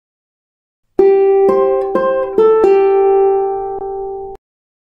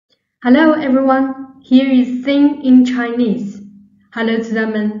Hello everyone, here is Sing in Chinese. Hello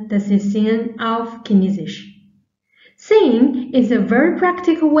zusammen, das ist Singen auf Chinesisch. Singing is a very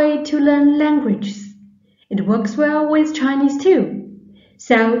practical way to learn languages. It works well with Chinese too.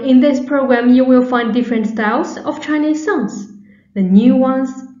 So in this program you will find different styles of Chinese songs, the new ones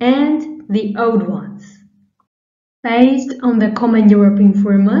and the old ones. Based on the common European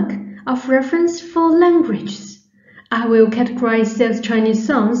framework of reference for languages, I will categorize those Chinese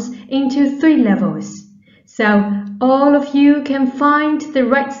songs into 3 levels, so all of you can find the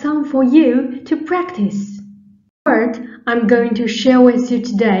right song for you to practice. The word I'm going to share with you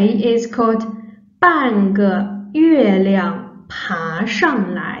today is called 半个月亮爬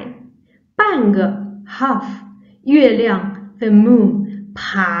上来. 半个 half, 月亮 the moon,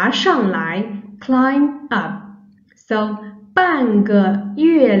 爬上来 climb up. So 半个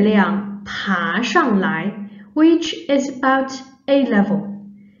月亮爬上来, which is about A level.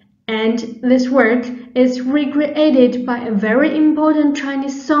 And this work is recreated by a very important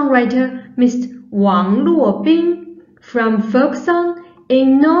Chinese songwriter, Mr. Wang Luobin, from folk song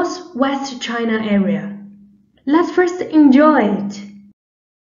in northwest China area. Let's first enjoy it.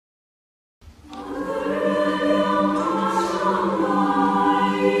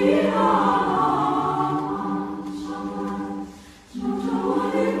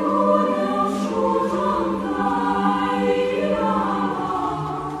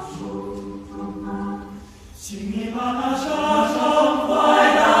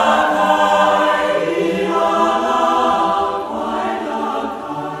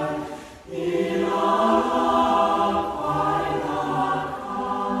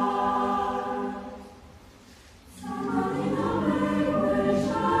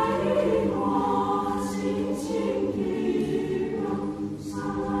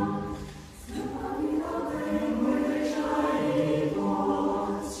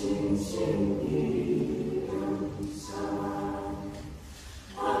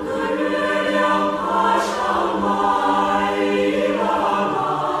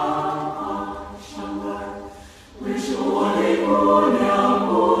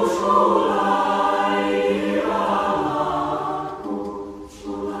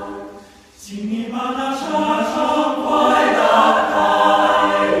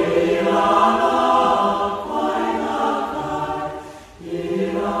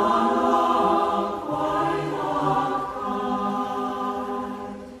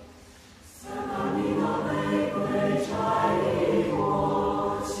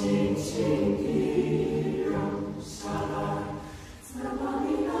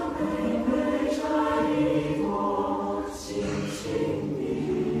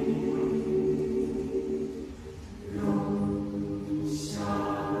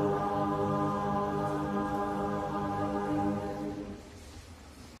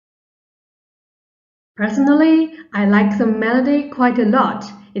 Personally, I like the melody quite a lot.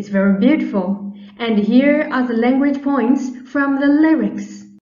 It's very beautiful. And here are the language points from the lyrics.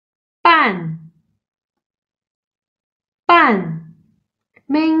 半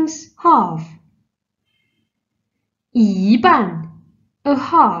means half. 一半 a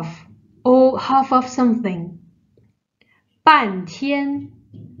half or half of something. 半天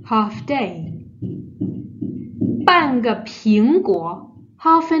half day. 半个苹果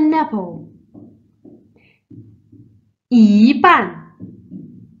half an apple. 一半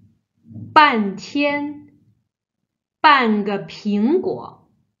半天半个苹果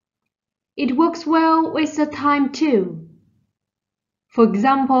It works well with the time too. For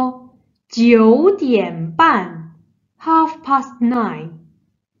example, 9点半 9:30.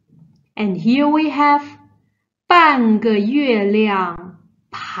 And here we have 半个月亮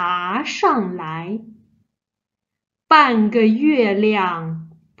爬上来半个月亮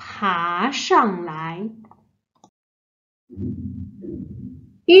爬上来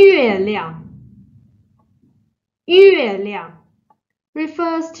月亮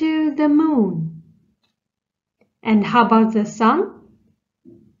refers to the moon. And how about the sun?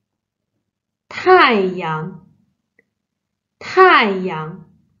 太阳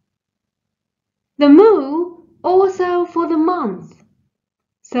The moon also for the month.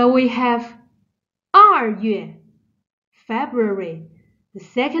 So we have 2月 February, the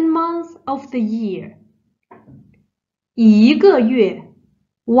second month of the year. 一个月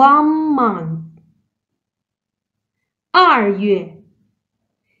 1 month. 2月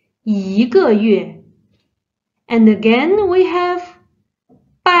一个月 And again we have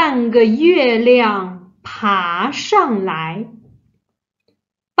半个月亮爬上来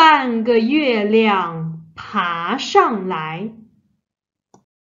半个月亮爬上来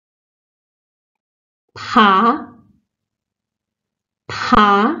爬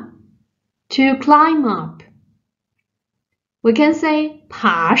to climb up. We can say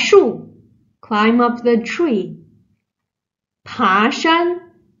爬树 climb up the tree. 爬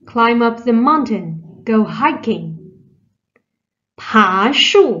山 climb up the mountain, go hiking. 爬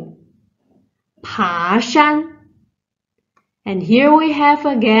树爬山 And here we have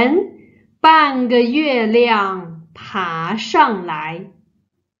again 半个月亮爬上来，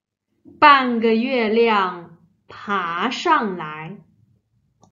半个月亮爬上来。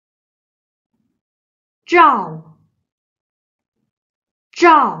照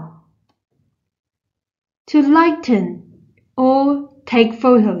to lighten or take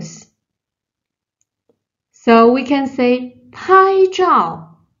photos. So we can say 拍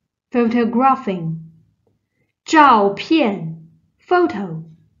照 photographing, 照片 photo,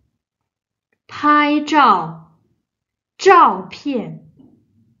 拍照照片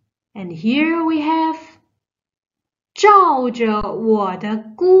And here we have 照着我的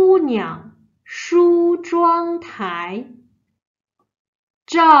姑娘梳妆台，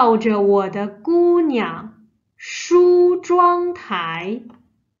照着我的姑娘梳妆台。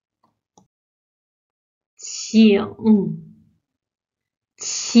请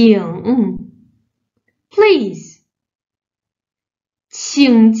please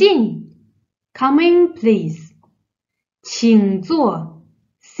请进 come in please 请坐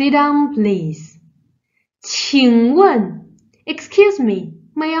sit down please 请问 excuse me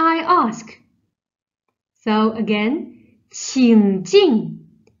may I ask So again 请进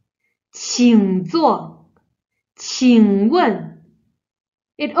请坐请问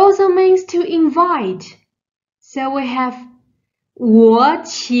It also means to invite So we have 我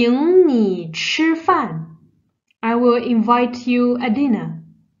请你吃饭 I will invite you at dinner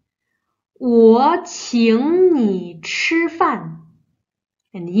我请你吃饭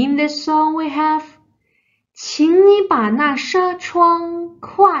And in this song we have 请你把那纱窗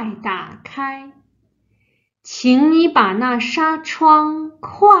快打开请你把那纱窗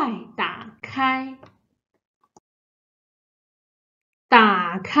快打开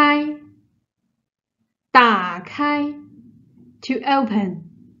打开打开 to open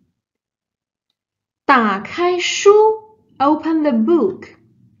打开书 open the book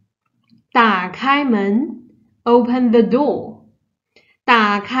打开门 open the door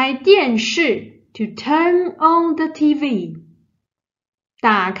打开电视 to turn on the TV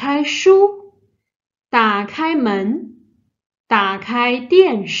打开书打开门打开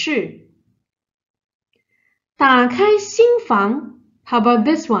电视打开心房 How about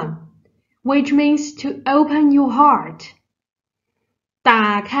this one? Which means to open your heart.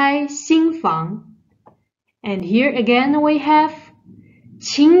 打开心房 And here again we have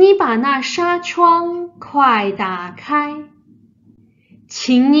请你把那纱窗快打开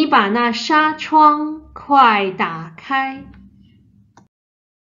请你把那纱窗快打开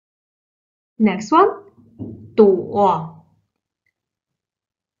Next one 朵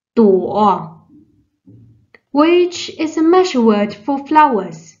Which is a measure word for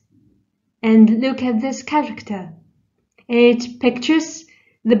flowers And look at this character. It pictures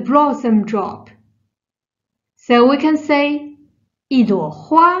the blossom drop. So we can say 一朵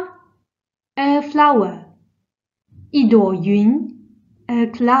花 a flower 一朵云 a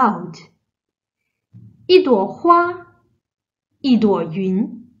cloud 一朵花一朵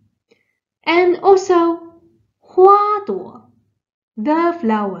云 And also 花朵 the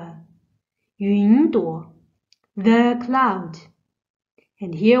flower 云朵 the cloud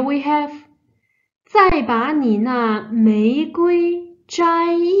And here we have 再把你那玫瑰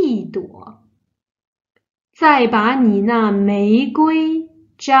摘一朵再把你那玫瑰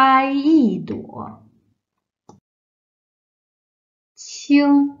摘一朵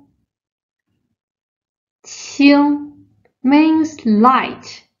轻 means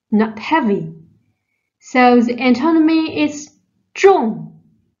light, not heavy. So the antonymy is 重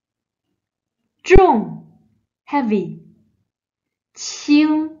heavy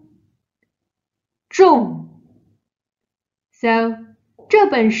轻重 So 这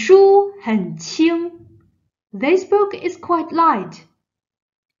本书很轻 This book is quite light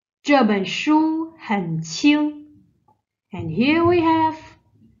这本书很轻 And here we have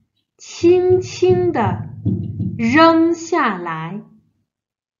轻轻地扔下来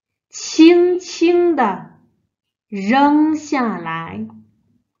轻轻地扔下来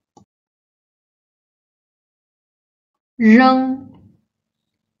扔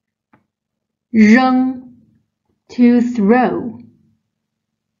to throw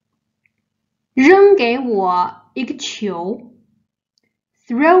扔给我一个球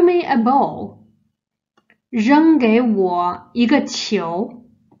Throw me a ball 扔给我一个球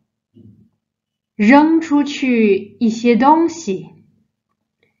扔出去一些东西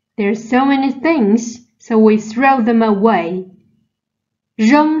There's so many things, so we throw them away.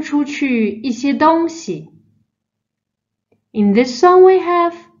 扔出去一些东西。In this song we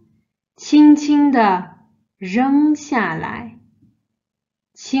have 轻轻地扔下来，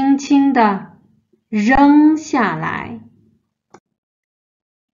轻轻地扔下来。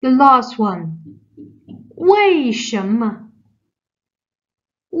The last one. 为什么？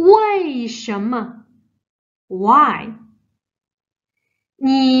为什么 ？Why？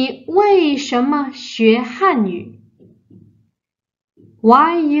 你为什么学汉语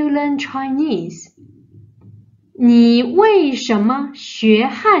 ？Why you learn Chinese？ 你为什么学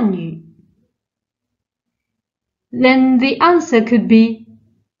汉语 ？Then the answer could be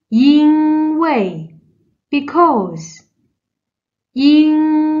因为 because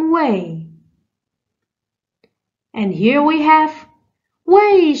因为 And here we have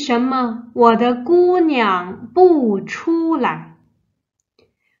为什么我的姑娘不出来？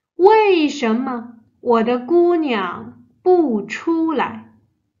为什么我的姑娘不出来？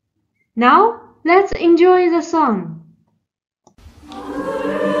 Now let's enjoy the song.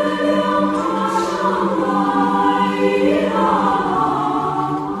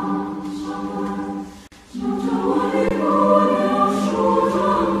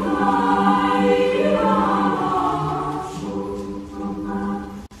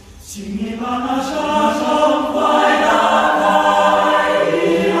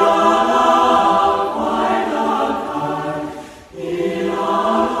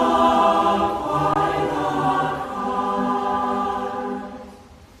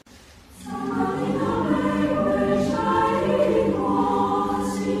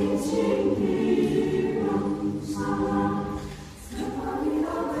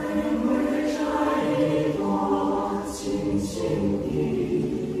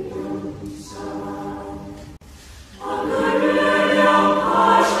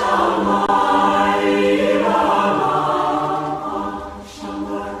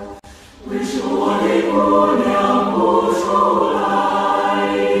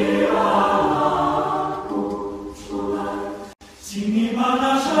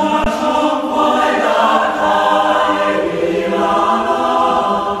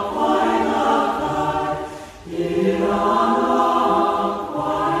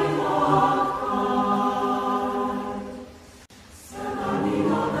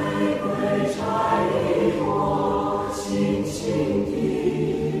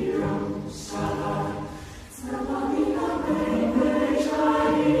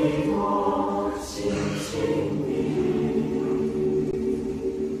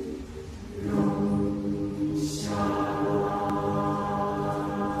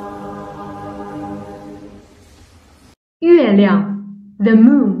 Yuèliàng, the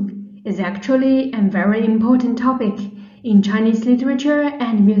moon, is actually a very important topic in Chinese literature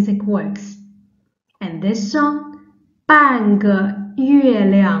and music works. And this song, 半个月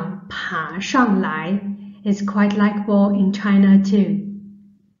亮爬上来, is quite likable in China too.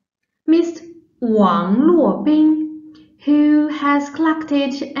 Miss WANG Luobin, who has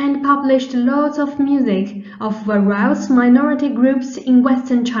collected and published lots of music of various minority groups in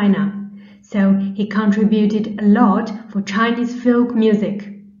Western China. So he contributed a lot for Chinese folk music.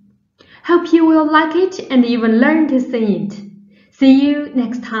 Hope you will like it and even learn to sing it. See you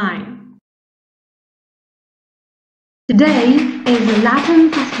next time. Today is the Lantern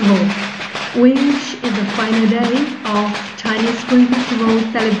Festival, which is the final day of Chinese Spring Festival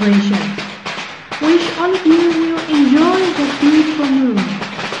celebration. Wish all of you will enjoy the beautiful moon.